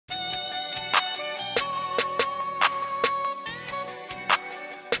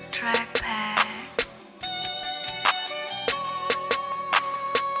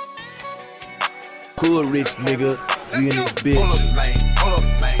hood rich nigga. We in this bitch. Hold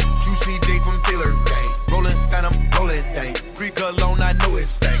up, man. Juicy J from Taylor gang. Rollin', phantom, rollin' thing. Greek alone, I know it's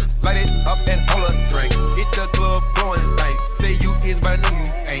stank. Light it up and hold a drink. Hit the club, blowin' thing. Say you is, but I know you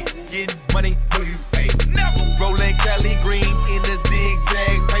ain't. Getting money, no you ain't. Never. Rollin' Cali green in the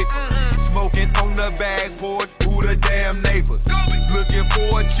zigzag paper. Smoking on the back porch, who the damn neighbors. Looking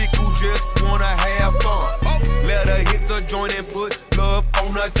for a chick who just wanna have fun. Let her hit the joint and put love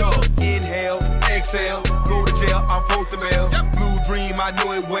on her tongue. Inhale, exhale, go to jail, I'm supposed to mail. Blue dream, I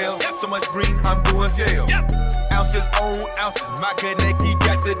know it well. So much green, I'm doing jail. Ounces on ounces, my connect, he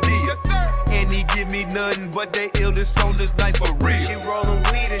got the deal. And he give me nothing but they illest, strongest night for real. She rollin'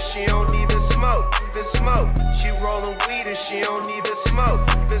 weed and she don't even smoke, even smoke. She rollin' weed and she don't even smoke,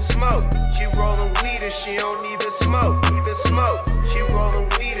 even smoke. She rollin' weed and she don't even smoke, even smoke. She rollin'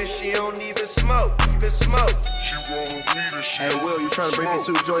 weed and she don't even smoke, even smoke. She rollin' weed and she Hey Will, you trying to bring me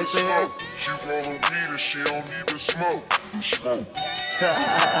 2 joints in here? She rollin' weed and she don't even smoke.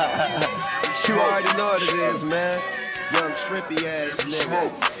 You already know what it is, man. Young trippy ass nigga.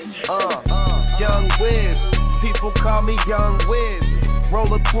 Young Wiz, people call me Young Wiz.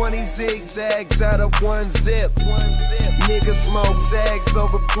 Roll a 20 zigzags out of 1 zip. Nigga smoke zags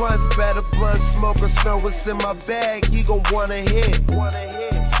over blunts, better blunt smoker know what's in my bag, he gon' wanna hit.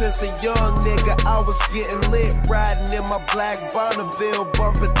 Since a young nigga I was getting lit, riding in my black Bonneville,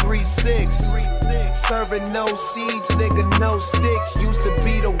 bumping 3-6. Serving no seeds, nigga, no sticks. Used to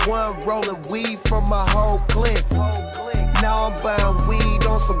be the one rolling weed from my whole clique. Now I'm buying weed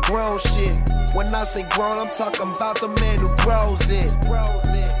on some grown shit. When I say grown, I'm talking about the man who grows it.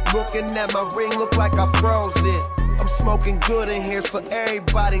 Looking at my ring, look like I froze it. I'm smoking good in here, so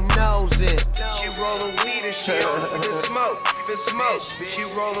everybody knows it. She rollin' weed and she don't even smoke, even smoke. She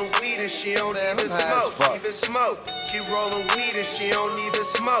rollin' weed and she don't even smoke, even smoke. She rollin' weed and she don't even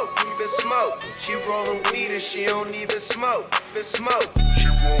smoke, even smoke. She rollin' weed and she don't even smoke, even smoke. She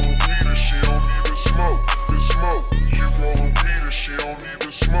rollin' weed and she don't even smoke, even smoke. She rollin' weed and she don't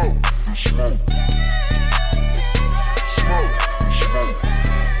even smoke, smoke. Smoke, smoke.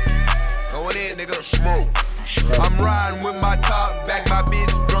 Going in, nigga. Smoke. I'm riding with my top back, my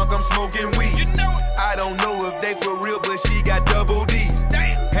bitch drunk, I'm smoking weed. I don't know if they for real, but she got double D.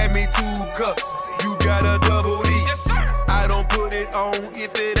 Hand me 2 cups, you got a double D. I don't put it on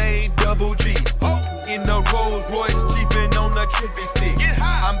if it ain't double G. In the Rolls Royce, cheapin' on the trippy stick.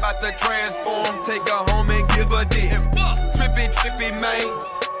 I'm about to transform, take her home and give her dick. Trippy, trippy, man,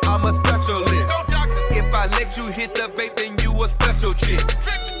 I'm a specialist. If I let you hit the vape, then you a special chick.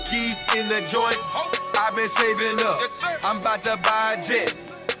 Keep in the joint, I've been saving up. I'm about to buy a jet,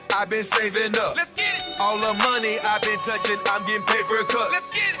 I've been saving up. All the money I've been touching, I'm getting paper cut.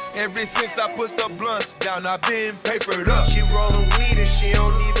 Ever since I put the blunts down, I've been papered up. She rollin' weed and she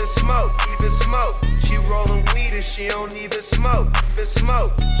don't even smoke, even smoke. She rollin' weed and she don't even smoke, even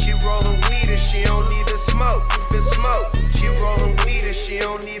smoke. She rollin' weed and she don't even smoke, even smoke. She rollin' weed and she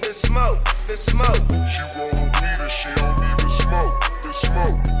don't even smoke, even smoke. She rollin' weed and she don't even smoke, even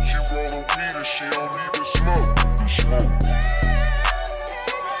smoke. She rollin' weed and she don't even